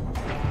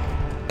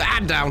 Ah,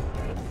 down.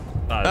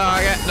 Oh,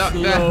 I get knocked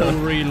slow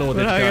down.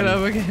 reloaded I get gun.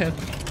 up again.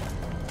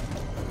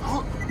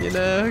 You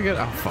know, get...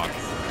 Oh, fuck.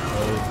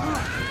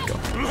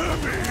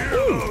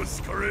 Hero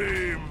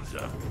screams.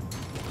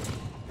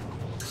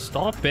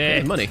 Stop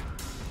it. Hey, money.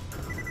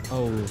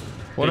 Oh.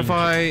 What if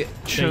I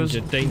chose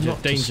Danger, not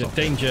to danger, stop?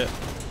 danger.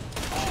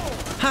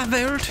 High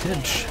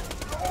voltage.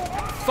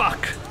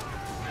 Fuck.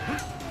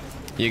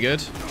 You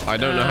good? I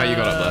don't know how you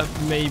got up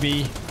there.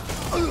 Maybe.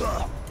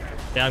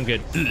 Yeah, I'm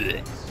good.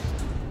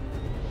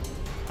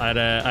 I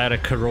had a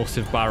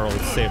corrosive barrel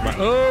to save my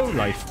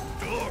life.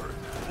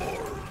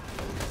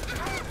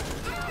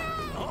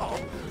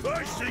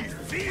 I see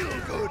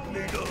feel-good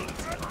needles.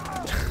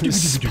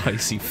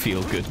 Spicy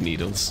feel-good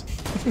needles.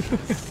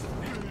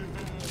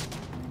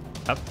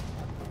 Up.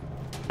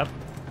 Up.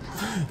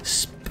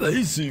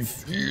 Spicy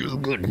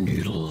feel-good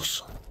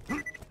needles.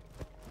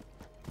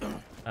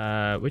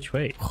 Which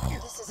way?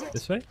 This is it.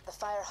 This way? The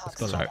Firehawk's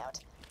go there. hideout.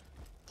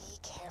 Be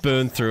careful.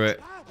 Burn through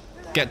it.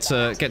 Get to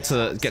the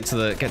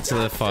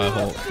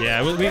firehawk.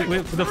 Yeah,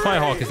 the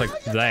Firehawk is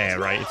like there,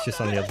 right? It's just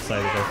on the other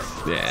side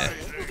of Yeah. it.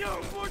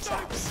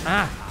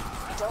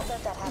 Ah. Don't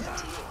let that happen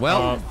to you.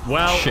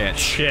 Well,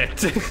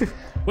 shit.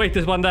 Wait,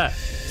 there's one there.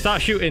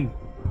 Start shooting.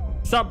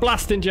 Start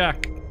blasting,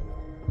 Jack.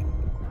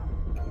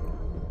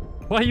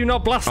 Why are you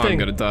not blasting? I'm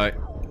gonna die.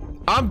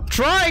 I'm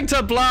trying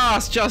to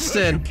blast,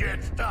 Justin.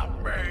 Can't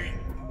stop me.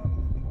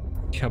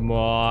 Come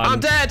on. I'm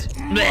dead.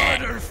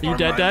 Water for You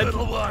dead, my dead?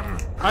 little one.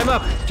 I'm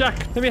up.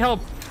 Jack, let me help.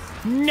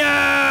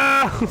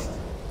 No!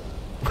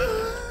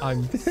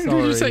 I'm sorry. Did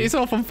you set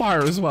yourself on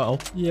fire as well?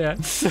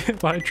 Yes,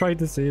 but I tried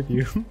to save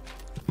you.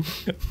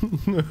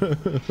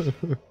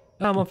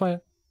 I'm on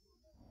fire.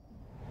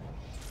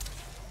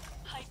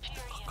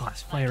 God,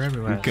 there's fire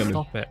everywhere. I'm gonna-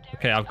 Stop it.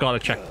 Okay, I've got a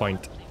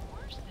checkpoint.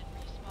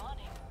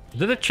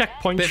 Is it a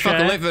checkpoint Bit share?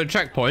 fucking late for the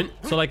checkpoint.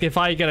 So, like, if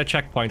I get a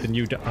checkpoint and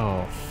you do—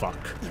 oh, fuck.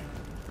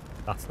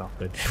 That's not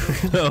good.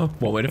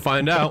 One way to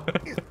find out.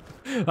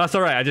 That's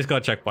alright, I just got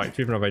a checkpoint.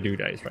 Even if I do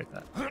die, it's right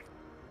there.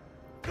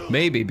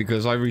 Maybe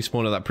because I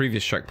respawned at that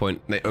previous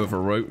checkpoint, they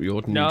overwrote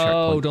your new No,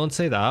 checkpoint. don't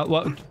say that.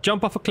 Well,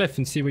 jump off a cliff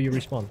and see where you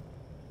respawn.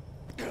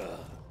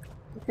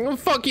 What the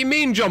fuck you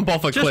mean jump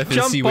off a Just cliff and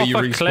jump see where off you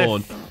a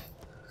respawn? cliff.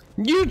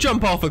 You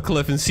jump off a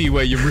cliff and see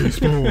where you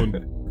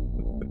respawn.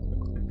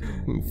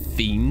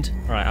 Fiend.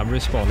 Alright, I'm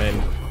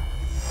respawning.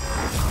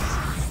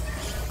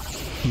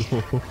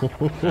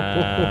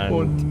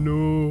 Oh And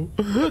no.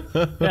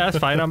 yeah, that's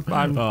fine.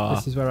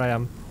 This is where I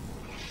am.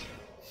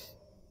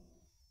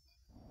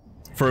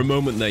 For a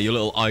moment there, your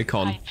little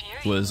icon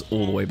was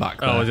all the way back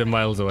there. Oh, I was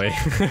miles away.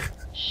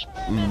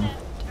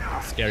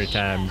 Scary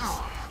times.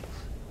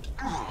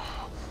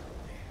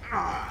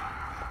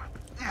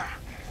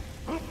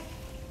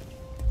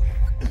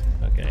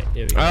 Okay,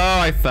 Here we go. Oh,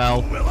 I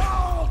fell.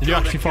 Did you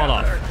actually fall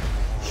off?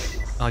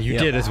 Oh, you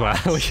did as well.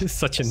 You're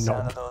such a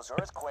knob. Those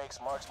earthquakes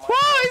marks my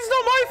What? It's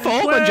not my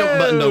fault. My jump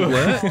button don't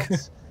work.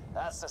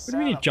 That's the What do you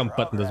mean your jump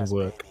button doesn't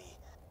work?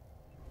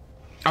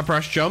 I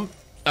pressed jump.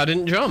 I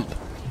didn't jump.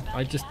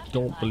 I just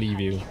don't believe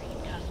you.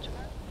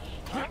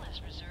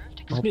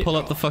 I'll pull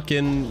up the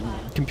fucking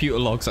computer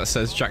logs that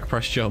says Jack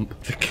press jump.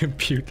 The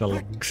computer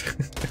logs.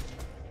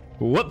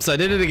 Whoops, I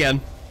did it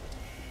again.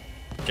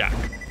 Jack.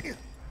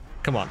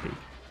 Come on, dude.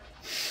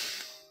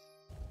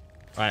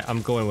 Right,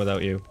 I'm going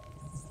without you.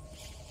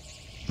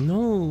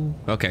 No.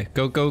 Okay,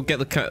 go get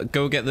the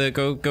go get it,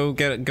 go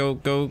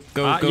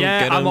Yeah,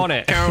 get 'em. I'm on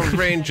it. Power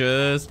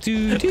Rangers.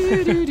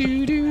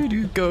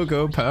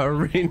 Go Power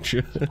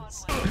Rangers.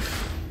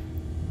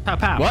 Pow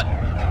pow. What?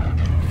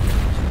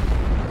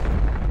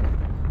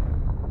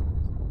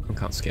 I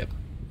can't skip.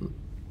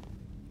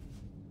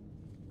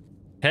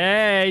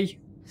 Hey.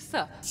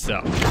 So,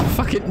 So.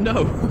 Fucking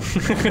no.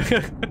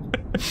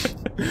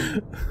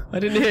 I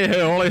didn't hear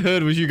her. All I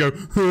heard was you go.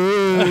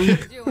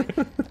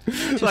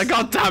 Like,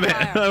 god damn it!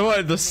 I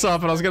wanted the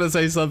sub, and I was gonna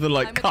say something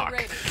like cock,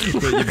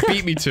 but you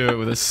beat me to it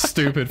with a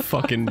stupid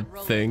fucking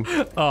thing.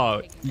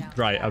 Oh,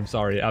 right. I'm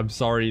sorry. I'm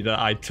sorry that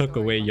I took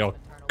away your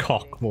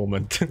cock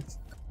moment.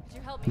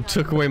 You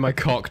took away my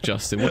cock,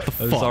 Justin. What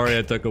the I'm fuck? sorry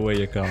I took away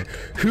your cock.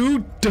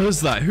 Who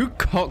does that? Who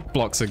cock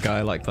blocks a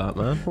guy like that,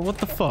 man? What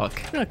the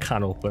fuck? I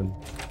can't open.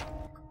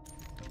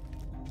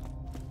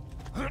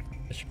 I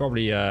should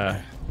probably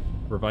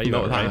revive you.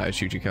 Not with that Right?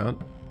 attitude, you can't.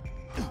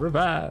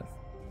 Revive.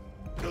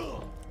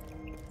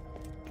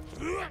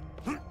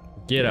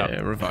 Get up. Yeah,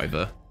 revive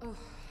her.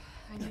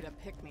 I need a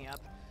pick-me-up.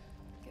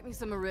 Get me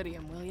some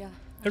iridium, will ya?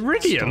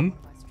 Iridium?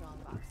 My strong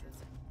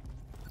boxes.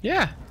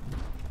 Yeah.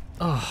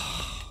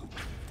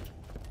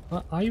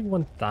 I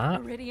want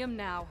that. Iridium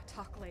now.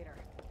 Talk later.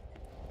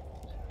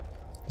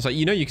 It's like,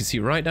 you know, you can see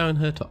right down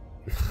her top.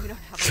 We don't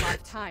have a lot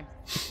of time.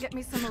 Get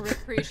me some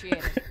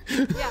appreciated.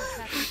 Yeah,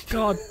 that's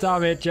God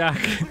damn it, Jack.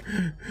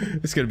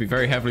 It's going to be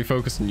very heavily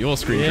focused on your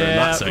screen during Yeah,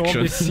 that I won't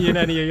section. be seeing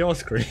any of your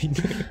screen.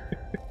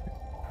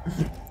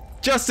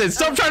 Justin,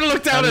 stop trying to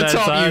look down at Unless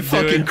top, I you do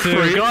fucking it too.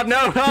 creep. God,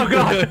 no. Oh,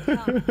 God.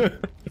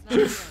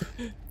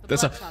 the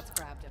That's a- Bloodshots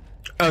grabbed him.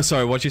 Oh,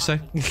 sorry, what'd you say?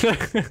 They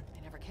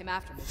never came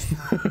after me this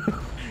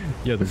time.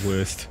 You're the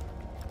worst.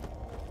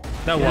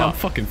 Now Yeah, I'm what?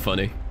 fucking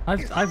funny.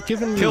 I've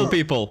given you... Kill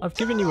people. I've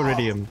given you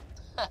iridium.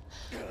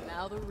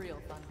 Now the real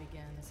fun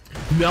begins.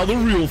 Now the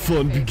real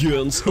fun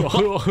begins.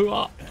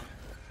 Pow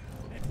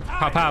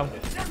pow.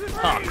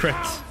 Ah,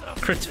 crits.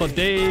 Crits for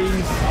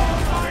days.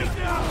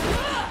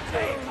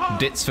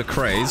 Dits for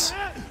craze.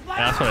 Yeah,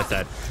 that's what I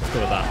said. Let's go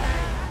with that.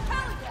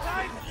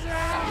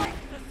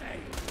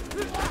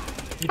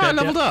 You I dead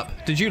leveled yet?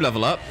 up. Did you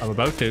level up? I'm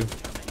about to.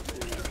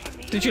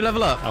 Did you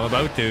level up? I'm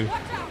about to.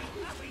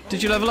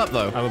 Did you level up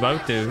though? I'm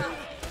about to.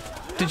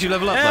 Did you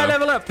level up Yeah, though?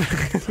 level up.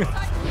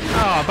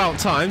 Oh, about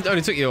time. It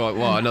only took you like,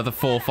 what, another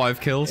 4 or 5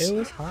 kills? It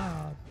was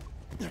hard.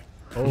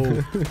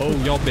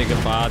 Oh, you're big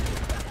and bad.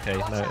 Okay,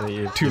 no,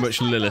 you're Too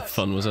much Lilith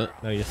fun, was it?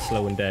 No, you're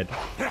slow and dead.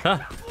 Huh?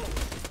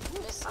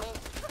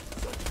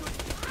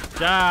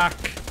 Jack!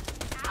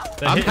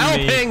 They're I'm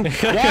hitting me.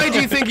 helping! Why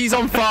do you think he's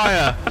on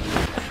fire?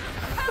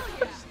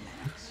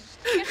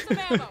 Get some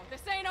ammo.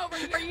 This ain't over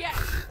here yet.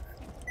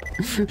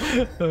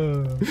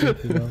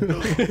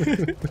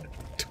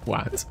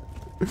 Twat.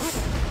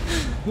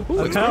 Ooh,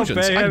 I'm explosions.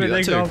 helping, I can do that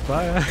everything's too. on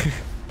fire.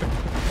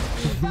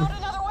 Found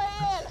another way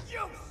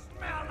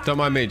in. Don't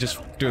mind me,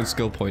 just doing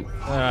skill point.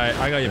 Alright,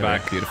 I got your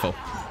back. Beautiful.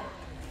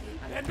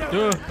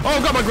 Uh,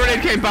 Oh god, my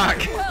grenade came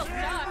back!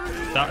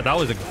 that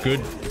was a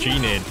good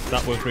G-nade.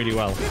 That worked really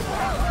well.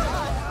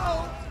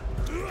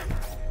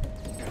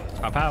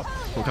 Pow pow.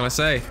 What can I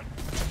say?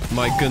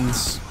 My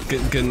guns...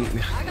 Gun...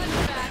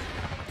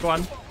 Go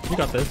on, you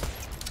got this.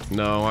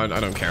 No, I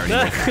don't care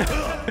anymore.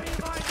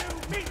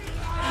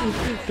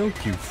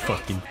 Don't you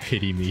fucking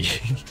pity me.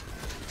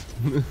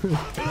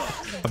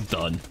 I'm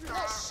done.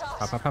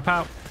 Pow pow pow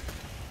pow.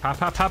 Pow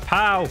pow pow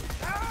pow.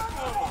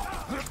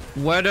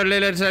 Where the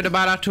Lilith said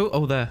about that too?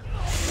 Oh, there.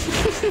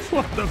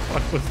 What the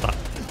fuck was that?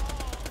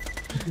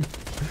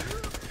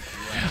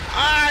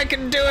 I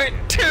can do it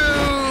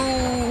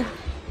too!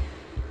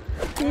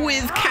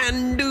 With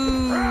can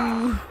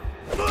do!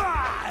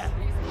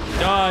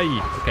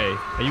 Die! Okay,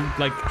 are you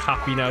like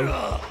happy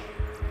now?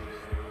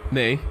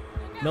 Me?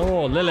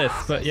 No,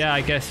 Lilith, but yeah,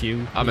 I guess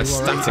you. I'm You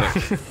ecstatic.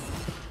 alright?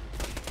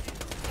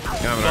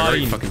 You're having a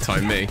great Fine. fucking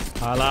time, me.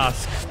 I'll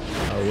ask.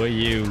 How are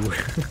you?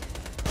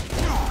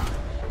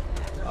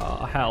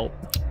 Oh, help.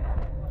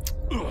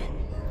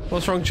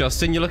 What's wrong,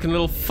 Justin? You're looking a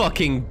little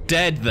fucking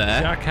dead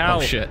there. Jack,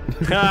 help. Oh shit.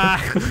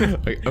 Ah.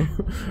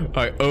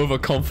 I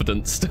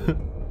overconfidenced.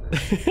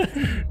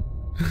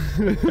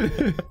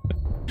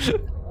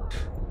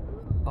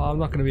 Oh, I'm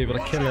not gonna be able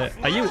to kill it.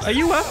 Are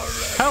you up?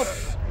 Help!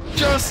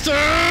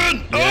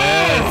 Justin!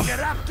 Yes!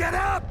 Get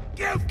up!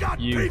 You've got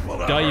You people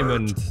to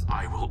diamond. hurt.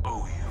 I will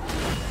owe you.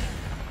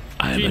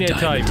 I am a Gene diamond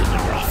type. in the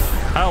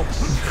rough. Help!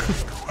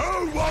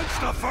 Who wants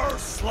the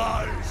first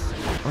slice?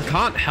 I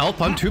can't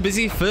help. I'm too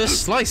busy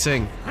first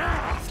slicing.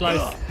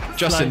 Slice.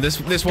 Justin, Slice.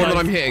 this one that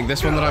I'm hitting.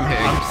 This one that I'm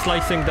hitting. I'm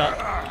slicing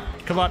that.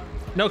 Come on.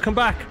 No, come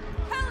back.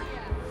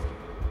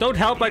 Don't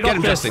help, I got Get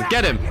him, this. Justin.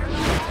 Get him.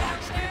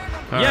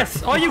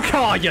 Yes. Oh, you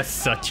can't. You're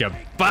such a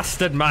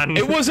bastard, man.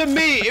 It wasn't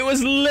me. It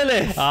was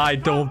Lilith. I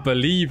don't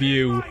believe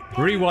you.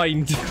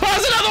 Rewind.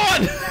 There's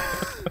another one.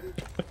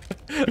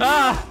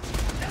 Ah!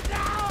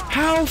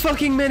 How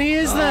fucking many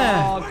is there?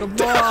 Oh, come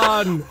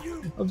on.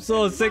 I'm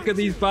so sick of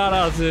these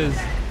badasses.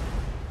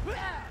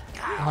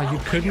 Oh, you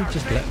couldn't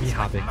just let me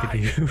have it, could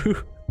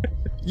you?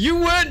 You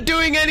weren't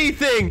doing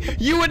anything!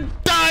 You were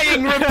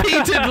dying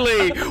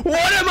repeatedly!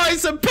 What am I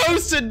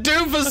supposed to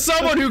do for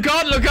someone who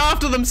can't look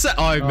after themselves?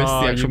 Oh, I missed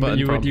the actual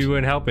button prompt. You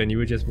weren't helping, you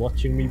were just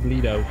watching me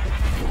bleed out.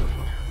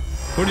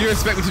 What do you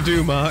expect me to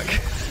do, Mark?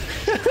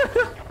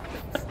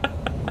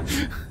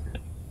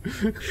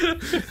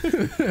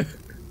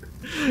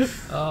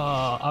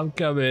 Oh, I'm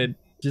coming.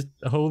 Just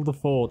hold the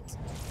fort.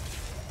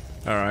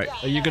 Alright.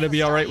 Are you gonna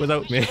be alright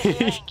without me?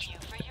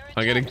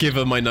 I'm gonna give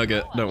her my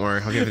nugget. Don't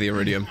worry, I'll give her the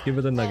iridium. Give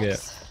her the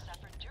nugget.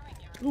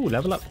 Ooh,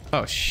 level up.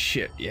 Oh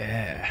shit,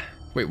 yeah.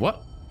 Wait,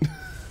 what?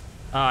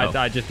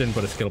 I just didn't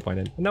put a skill point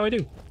in. No, I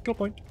do. Skill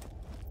point.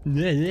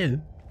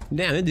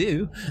 Now I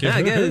do.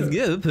 I got a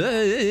skill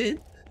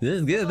point.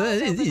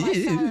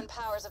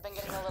 Powers have been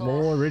getting a little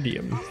More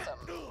iridium. awesome.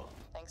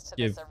 Thanks to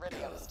Give. this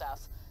iridium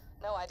stuff.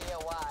 No idea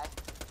why.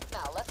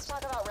 Now, let's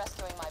talk about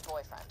rescuing my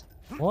boyfriend.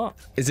 What?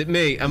 Is it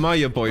me? Am I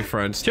your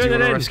boyfriend? Do Turn you it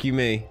want to in. rescue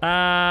me?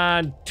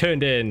 And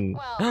turned in.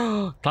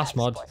 Well, Class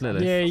mod.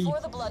 Lilith. Yay. before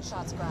the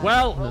bloodshot's grabbed,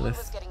 Well, Roland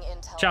was getting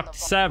intel on Chapter the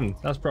 7.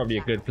 That's probably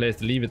a good place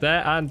to leave it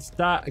there and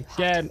start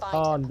again Find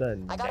on him.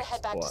 the I gotta next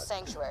head back one. to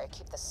Sanctuary,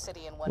 keep the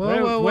city in one.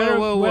 Whoa, Where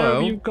whoa.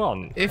 have you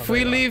gone? If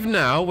we leave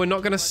now, we're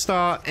not going to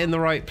start in the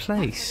right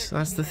place.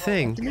 That's the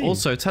thing.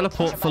 Also,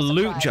 teleport for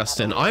loot,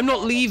 Justin. I'm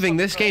not leaving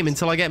this game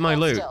until I get my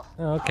loot. Still,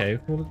 Oh, okay.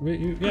 Well,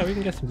 yeah, we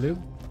can get some loot.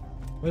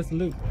 Where's the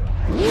loot?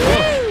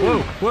 Whoa,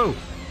 whoa.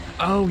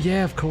 Oh,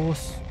 yeah, of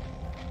course.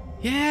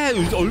 Yeah.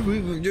 Oh, wait.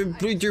 We're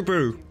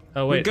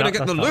gonna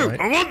get the loot. Right.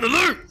 I want the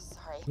loot.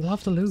 sorry. We'll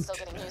have the loot. Still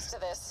getting used to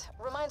this.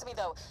 Reminds me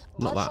though,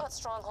 Not that. Bloodshot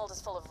Stronghold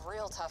is full of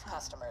real tough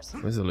customers.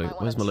 Where's the loot? Might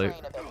wanna Where's my loot?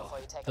 train a bit before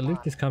you take The them loot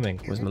on. is coming.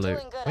 Where's my You're loot?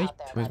 doing good Wait. out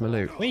there, Where's by my the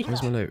way. loot? Wait.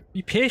 Where's my loot?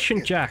 Be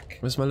patient, Jack.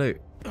 Where's my loot?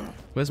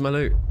 Where's my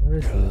loot? Where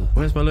is the...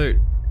 Where's my loot?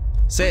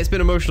 Say it's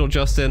been emotional,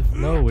 Justin.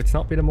 No, it's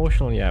not been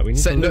emotional yet. We need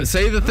Say, the loot. no,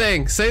 say the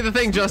thing. Say the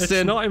thing, It's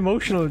Justin. not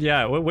emotional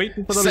yet. We're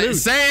waiting for the Say, loot.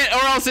 say it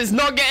or else it's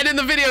not getting in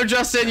the video,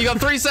 Justin. You got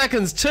 3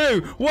 seconds.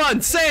 2,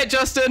 1. Say it,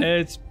 Justin.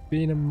 It's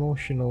been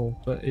emotional,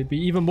 but it'd be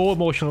even more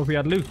emotional if we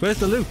had loot. Where's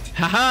the loot?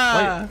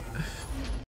 Haha. Wait.